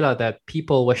Venezuela that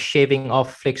people were shaving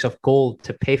off flakes of gold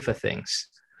to pay for things,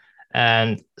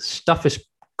 and stuff is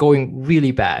going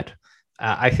really bad.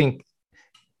 I think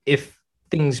if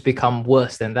things become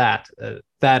worse than that,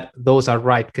 that those are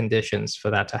right conditions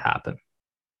for that to happen.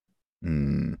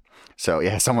 So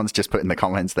yeah, someone's just put in the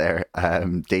comments there.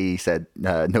 D said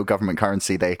no government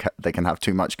currency, they can have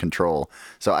too much control.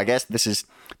 So I guess this is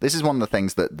one of the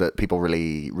things that people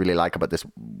really like about this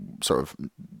sort of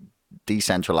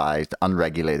decentralized,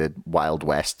 unregulated Wild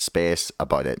West space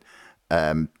about it.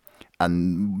 And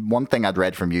one thing I'd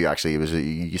read from you actually was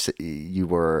you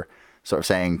were sort of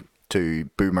saying to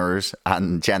boomers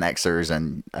and Gen Xers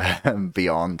and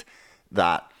beyond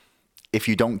that if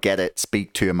you don't get it,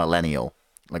 speak to a millennial.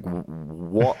 Like,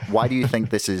 what? Why do you think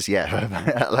this is?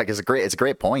 Yeah, like it's a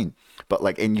great point. But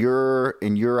like in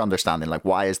your understanding, like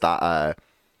why is that?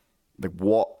 Like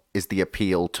what is the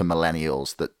appeal to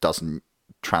millennials that doesn't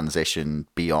transition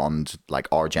beyond like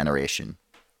our generation?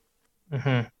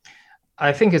 Mm-hmm.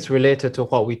 I think it's related to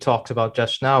what we talked about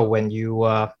just now. When you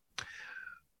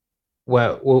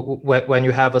when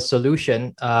you have a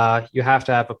solution, you have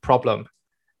to have a problem,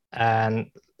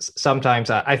 and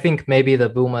sometimes I think maybe the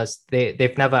boomers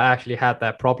they've never actually had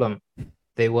that problem.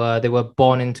 They were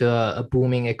born into a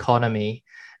booming economy,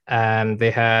 and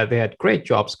they had great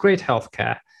jobs, great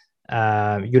healthcare.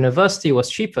 University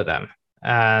was cheap for them,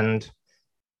 and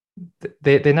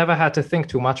they never had to think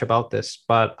too much about this.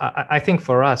 But I think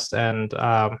for us, and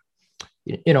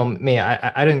you know me,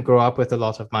 I didn't grow up with a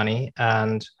lot of money,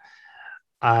 and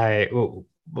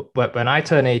when I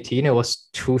turned 18, it was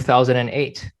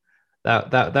 2008.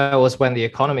 That was when the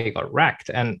economy got wrecked.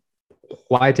 And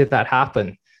why did that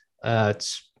happen?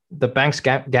 The banks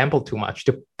gambled too much.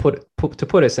 To put it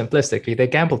simplistically, they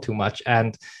gambled too much,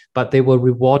 but they were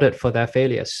rewarded for their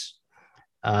failures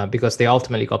because they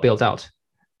ultimately got bailed out.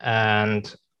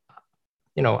 And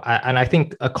you know, I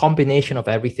think a combination of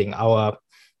everything,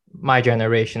 my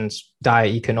generation's dire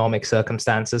economic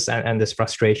circumstances and this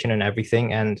frustration and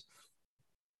everything, and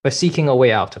we're seeking a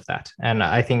way out of that. And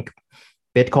I think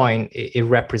Bitcoin, it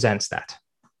represents that.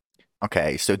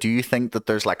 Okay, so do you think that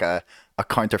there's like a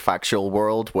counterfactual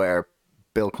world where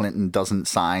Bill Clinton doesn't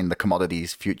sign the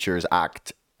Commodities Futures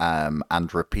Act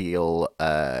and repeal,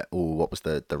 what was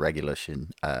the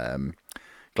regulation?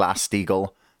 Glass-Steagall,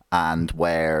 and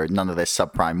where none of this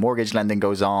subprime mortgage lending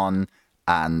goes on,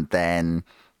 and then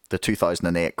the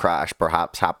 2008 crash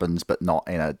perhaps happens, but not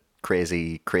in a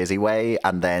crazy way,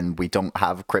 and then we don't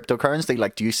have cryptocurrency?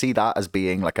 Like, do you see that as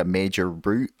being like a major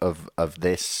root of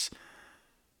this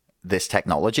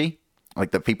technology?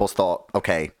 Like that people thought,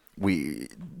 okay,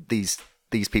 these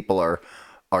people are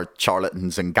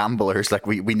charlatans and gamblers, like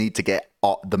we need to get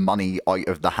the money out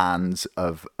of the hands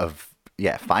of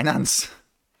finance.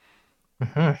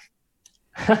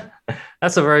 Mm-hmm.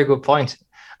 That's a very good point.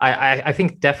 I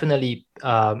think definitely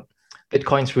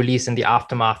Bitcoin's release in the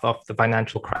aftermath of the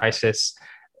financial crisis,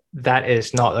 that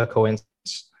is not a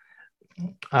coincidence.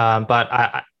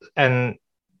 But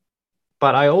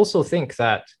I also think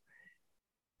that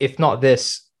if not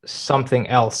this, something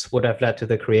else would have led to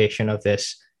the creation of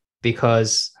this,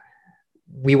 because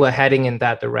we were heading in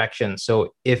that direction.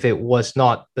 So if it was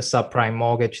not the subprime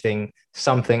mortgage thing,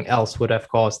 something else would have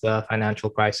caused the financial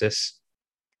crisis.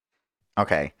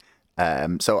 Okay.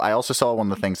 So I also saw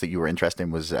one of the things that you were interested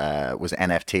in was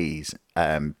NFTs.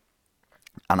 And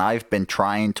I've been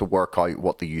trying to work out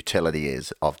what the utility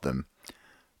is of them.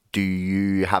 Do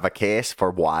you have a case for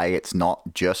why it's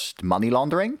not just money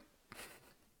laundering?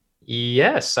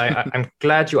 Yes, I'm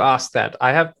glad you asked that.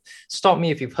 Stop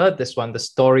me if you've heard this one, the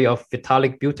story of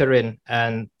Vitalik Buterin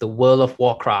and the World of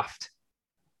Warcraft.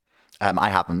 I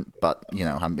haven't, but you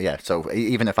know, yeah. So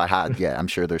even if I had, yeah, I'm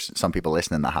sure there's some people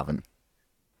listening that haven't.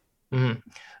 Mm-hmm.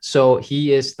 So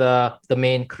he is the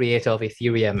main creator of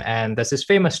Ethereum, and there's this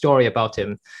famous story about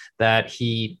him that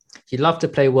he loved to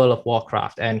play World of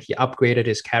Warcraft, and he upgraded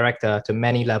his character to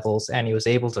many levels, and he was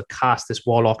able to cast this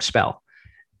Warlock spell,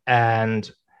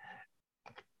 and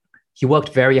he worked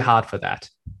very hard for that.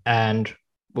 And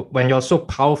when you're so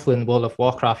powerful in World of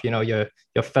Warcraft, you know, your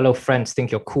fellow friends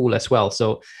think you're cool as well.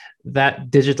 So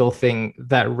that digital thing,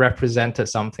 that represented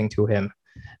something to him.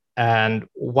 And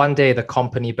one day the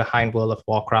company behind World of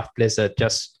Warcraft, Blizzard,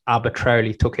 just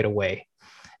arbitrarily took it away.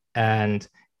 And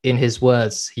in his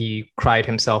words, he cried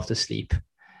himself to sleep.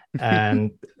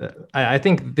 And I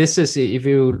think this is, if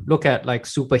you look at like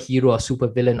superhero or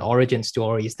supervillain origin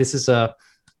stories, this is a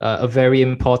very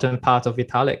important part of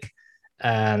Vitalik.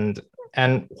 And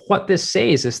what this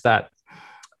says is that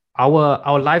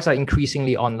our lives are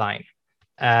increasingly online.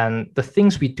 And the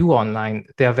things we do online,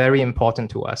 they are very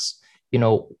important to us.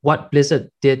 What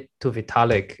Blizzard did to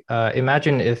Vitalik,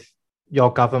 imagine if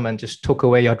your government just took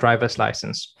away your driver's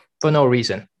license for no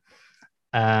reason.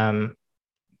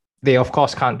 They of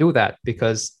course can't do that,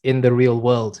 because in the real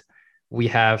world we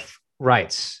have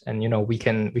rights, and we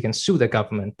can sue the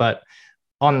government. But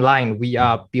online we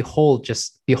are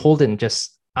beholden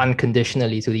just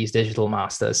unconditionally to these digital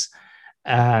masters.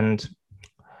 And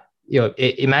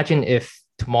imagine if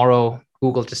tomorrow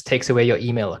Google just takes away your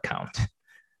email account,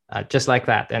 just like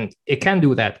that. And it can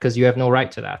do that because you have no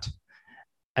right to that.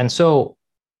 And so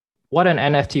what an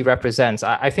NFT represents,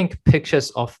 I think pictures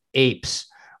of apes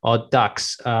or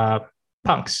ducks,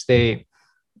 punks,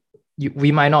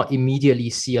 we might not immediately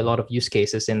see a lot of use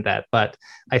cases in that, but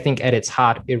I think at its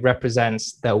heart, it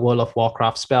represents that World of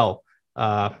Warcraft spell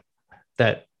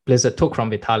that Blizzard took from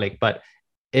Vitalik. But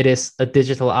it is a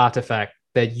digital artifact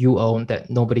that you own, that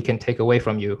nobody can take away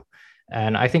from you.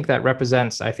 And I think that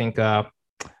represents,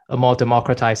 a more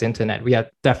democratized internet. We are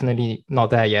definitely not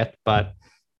there yet, but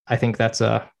I think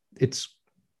it's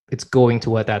going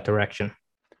toward that direction.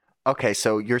 Okay,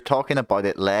 so you're talking about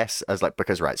it less as like,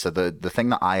 because right, so the thing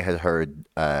that I had heard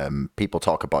people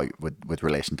talk about with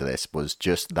relation to this was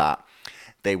just that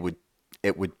it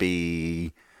would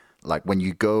be like when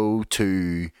you go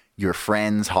to your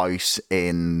friend's house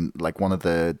in like one of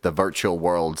the virtual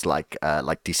worlds, like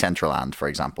Decentraland, for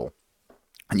example,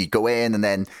 and you'd go in and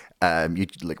then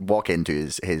you'd like walk into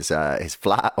his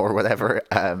flat or whatever,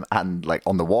 and like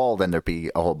on the wall then there'd be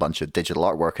a whole bunch of digital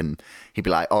artwork, and he'd be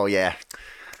like, oh yeah,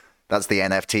 that's the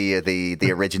NFT of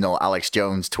the original Alex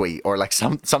Jones tweet, or like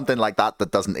something like that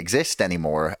doesn't exist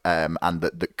anymore, and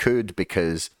that could,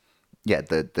 because yeah,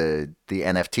 the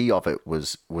NFT of it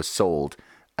was sold.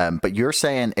 But you're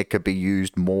saying it could be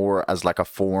used more as like a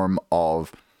form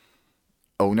of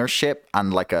ownership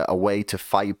and like a way to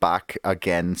fight back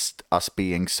against us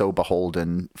being so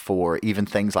beholden for even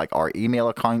things like our email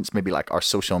accounts, maybe like our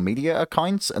social media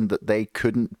accounts, and that they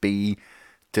couldn't be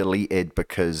deleted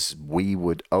because we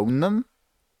would own them.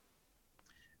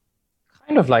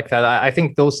 Kind of like that. I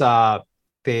think those are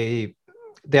they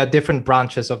are different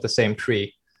branches of the same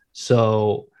tree.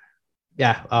 So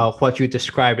yeah, what you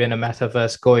described in a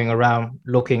metaverse, going around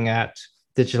looking at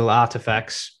digital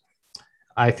artifacts,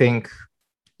 I think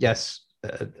yes,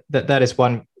 that is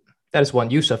one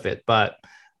use of it. But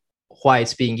why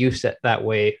it's being used that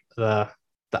way, the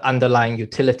underlying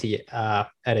utility at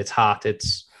its heart,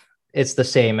 it's the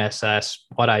same as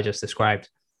what I just described.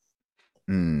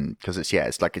 Because it's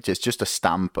just a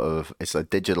stamp of, it's a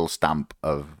digital stamp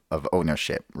of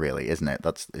ownership, really, isn't it?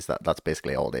 That's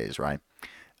basically all it is, right?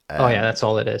 Oh yeah, that's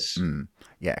all it is.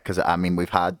 Yeah, because I mean,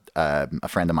 we've had a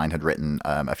friend of mine had written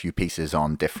a few pieces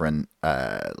on different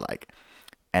like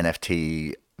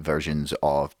NFT versions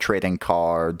of trading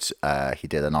cards. He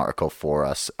did an article for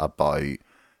us about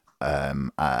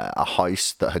a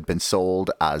house that had been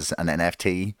sold as an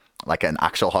NFT, like an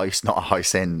actual house, not a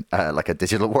house in like a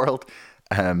digital world.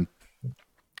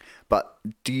 But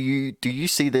do you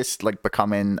see this like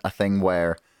becoming a thing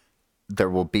where there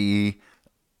will be,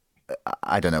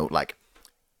 I don't know, like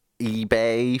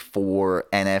eBay for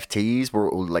NFTs, where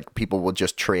like people will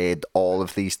just trade all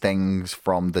of these things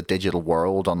from the digital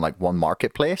world on like one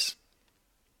marketplace?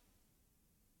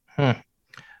 Well,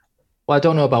 I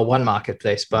don't know about one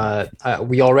marketplace, but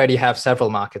we already have several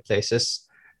marketplaces,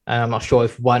 and I'm not sure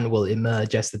if one will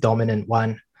emerge as the dominant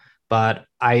one. But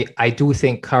I do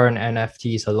think current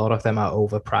NFTs, a lot of them are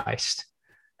overpriced.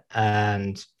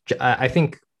 And I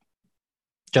think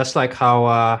just like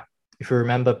how, if you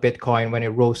remember Bitcoin, when it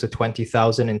rose to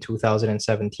 20,000 in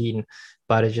 2017,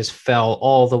 but it just fell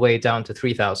all the way down to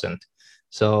 3,000.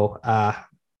 So, I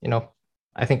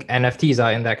think NFTs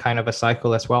are in that kind of a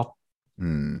cycle as well.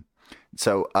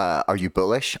 So, are you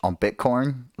bullish on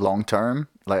Bitcoin long term?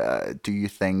 Like, do you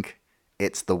think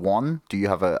it's the one? Do you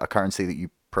have a currency that you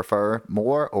prefer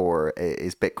more, or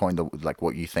is Bitcoin like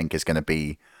what you think is going to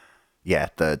be,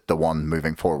 the one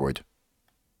moving forward?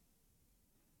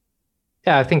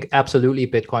 Yeah, I think absolutely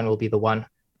Bitcoin will be the one,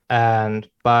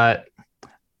 but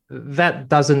that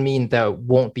doesn't mean there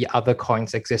won't be other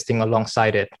coins existing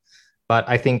alongside it. But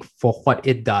I think for what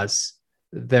it does,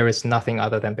 there is nothing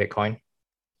other than Bitcoin.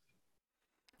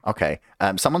 Okay.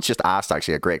 Someone's just asked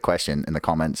actually a great question in the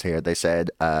comments here. They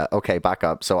said, okay, back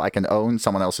up. So I can own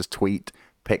someone else's tweet,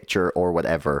 picture, or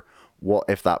whatever. What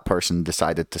if that person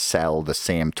decided to sell the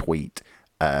same tweet?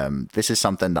 This is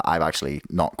something that I've actually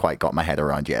not quite got my head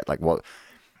around yet. Like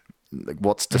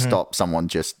what's to stop someone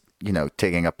just,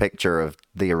 taking a picture of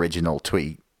the original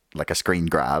tweet, like a screen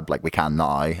grab, like we can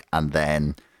now, and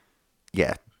then,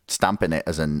 stamping it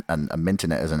as and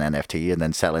minting it as an NFT and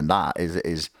then selling that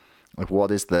is like,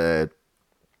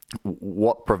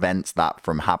 what prevents that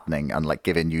from happening and like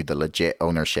giving you the legit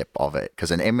ownership of it? Because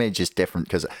an image is different.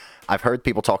 Because I've heard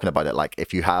people talking about it, like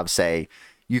if you have, say,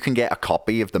 you can get a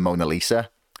copy of the Mona Lisa,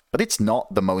 but it's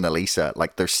not the Mona Lisa.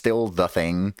 Like there's still the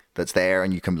thing that's there,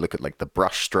 and you can look at like the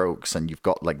brush strokes, and you've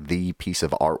got like the piece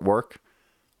of artwork.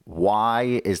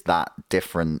 Why is that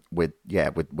different with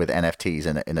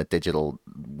NFTs in a digital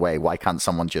way? Why can't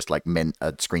someone just like mint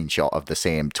a screenshot of the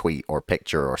same tweet or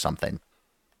picture or something?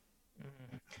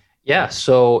 Yeah,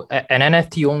 so an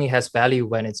NFT only has value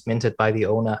when it's minted by the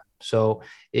owner. So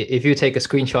if you take a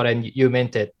screenshot and you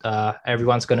mint it,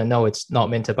 everyone's going to know it's not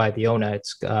minted by the owner.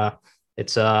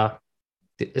 It's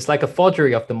like a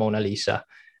forgery of the Mona Lisa.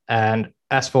 And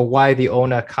as for why the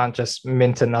owner can't just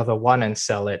mint another one and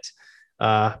sell it,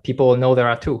 people will know there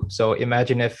are two. So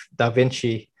imagine if Da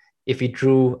Vinci, if he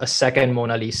drew a second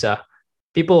Mona Lisa,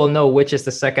 people will know which is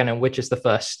the second and which is the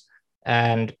first.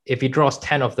 And if he draws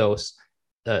 10 of those,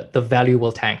 the value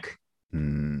will tank.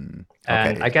 Okay.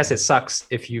 And I guess it sucks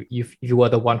if you were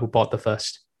the one who bought the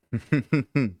first.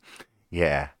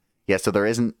 Yeah. So there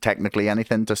isn't technically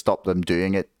anything to stop them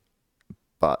doing it,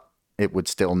 but it would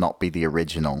still not be the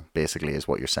original, basically, is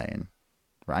what you're saying,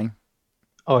 right?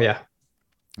 Oh yeah.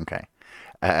 Okay.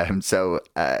 So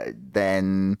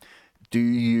then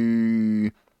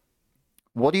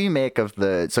what do you make of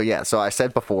so I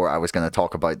said before I was going to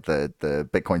talk about the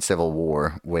Bitcoin civil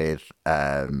war with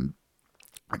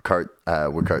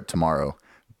Kurt tomorrow.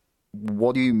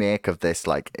 What do you make of this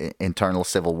like internal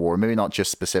civil war? Maybe not just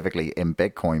specifically in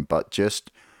Bitcoin, but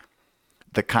just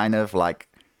the kind of like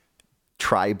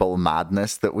tribal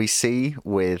madness that we see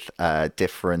with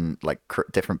different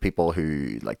people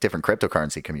who like different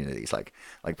cryptocurrency communities, like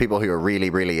people who are really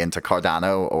really into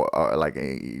Cardano or like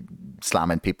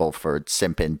slamming people for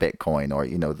simping Bitcoin, or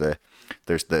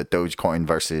there's the Dogecoin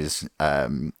versus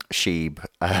Sheeb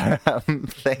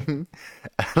thing.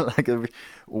 Like,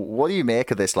 what do you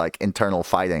make of this like internal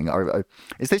fighting? Or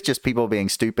is this just people being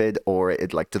stupid, or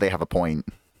do they have a point?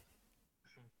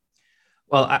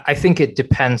 Well, I think it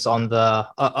depends on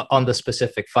the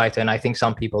specific fight, and I think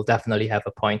some people definitely have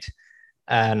a point.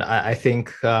 And I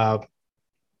think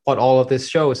what all of this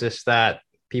shows is that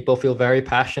people feel very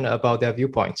passionate about their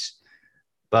viewpoints.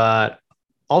 But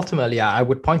ultimately, I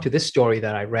would point to this story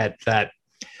that I read that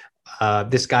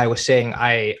this guy was saying,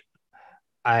 I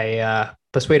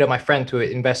persuaded my friend to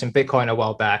invest in Bitcoin a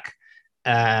while back,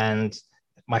 and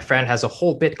my friend has a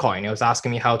whole Bitcoin. He was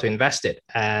asking me how to invest it,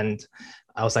 and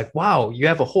I was like, "Wow, you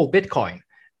have a whole Bitcoin,"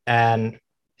 and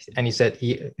he said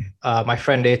my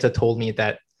friend later told me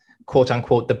that, quote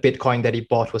unquote, the Bitcoin that he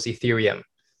bought was Ethereum.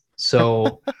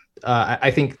 So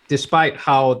I think despite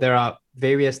how there are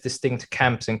various distinct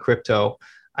camps in crypto,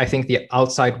 I think the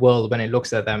outside world, when it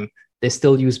looks at them, they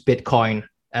still use Bitcoin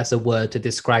as a word to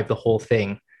describe the whole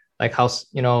thing. Like how,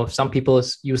 some people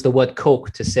use the word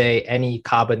Coke to say any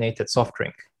carbonated soft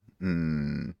drink.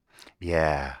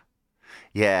 Yeah.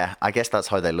 Yeah, I guess that's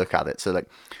how they look at it. So like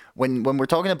when we're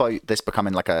talking about this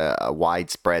becoming like a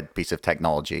widespread piece of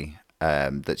technology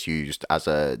that's used as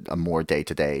a more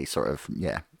day-to-day sort of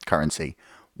currency,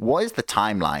 what is the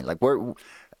timeline? Like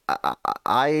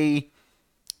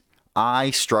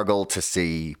I struggle to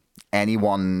see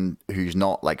anyone who's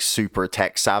not like super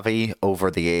tech savvy over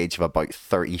the age of about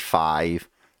 35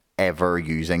 ever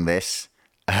using this.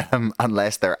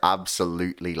 Unless they're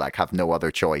absolutely like have no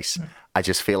other choice. I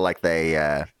just feel like they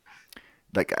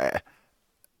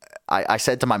I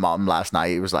said to my mom last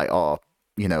night, it was like, oh,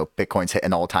 Bitcoin's hit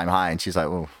an all-time high, and she's like,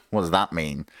 well, what does that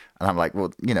mean? And I'm like,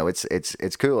 well,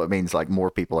 it's cool. It means like more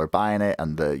people are buying it,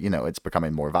 and it's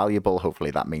becoming more valuable.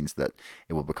 Hopefully that means that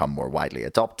it will become more widely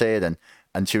adopted.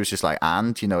 And she was just like,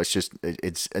 and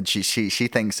and she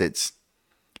thinks it's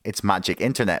magic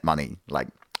internet money. Like,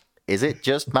 is it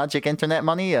just magic internet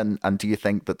money? And do you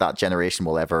think that generation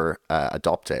will ever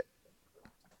adopt it?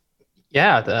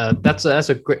 Yeah, that's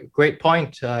a great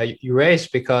point you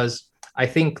raised, because I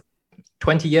think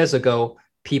 20 years ago,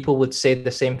 people would say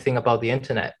the same thing about the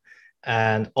internet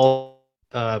and all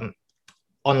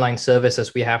online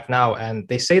services we have now. And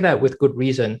they say that with good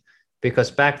reason,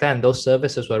 because back then, those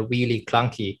services were really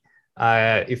clunky.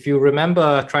 If you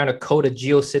remember trying to code a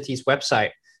GeoCities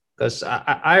website, because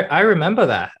I remember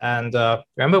that. And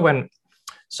remember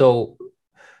so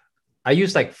I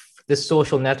used like this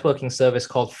social networking service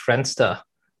called Friendster,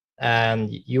 and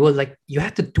you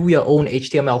had to do your own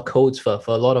HTML codes for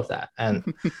a lot of that.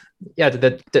 And yeah,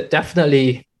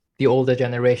 definitely the older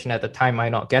generation at the time might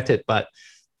not get it, but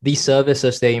these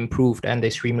services, they improved and they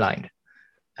streamlined.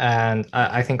 And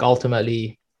I think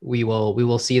ultimately we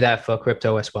will see that for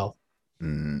crypto as well.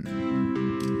 Wrong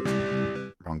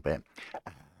bit.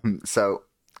 So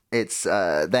it's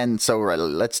then. So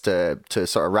let's to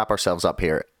sort of wrap ourselves up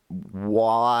here.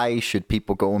 Why should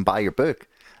people go and buy your book?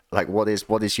 Like, what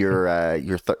is your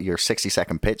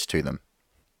 60-second pitch to them?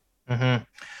 Mm-hmm.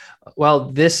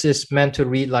 Well, this is meant to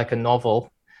read like a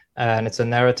novel, and it's a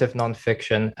narrative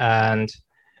nonfiction. And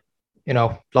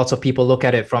lots of people look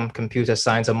at it from computer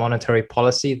science and monetary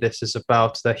policy. This is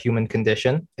about the human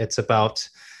condition. It's about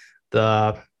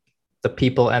the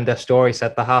people and their stories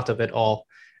at the heart of it all.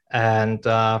 And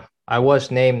I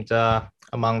was named I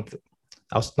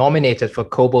was nominated for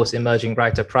Kobo's Emerging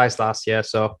Writer Prize last year.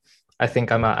 So I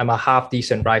think I'm a half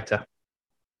decent writer.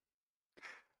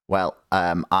 Well,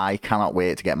 I cannot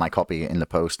wait to get my copy in the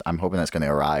post. I'm hoping it's going to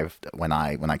arrive when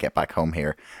I get back home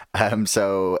here.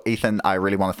 So Ethan, I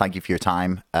really want to thank you for your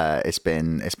time. It's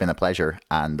been a pleasure,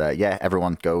 and yeah,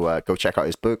 everyone go check out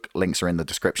his book. Links are in the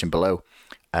description below.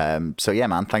 So yeah,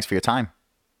 man, thanks for your time.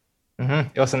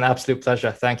 It was an absolute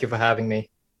pleasure. Thank you for having me.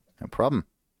 No problem.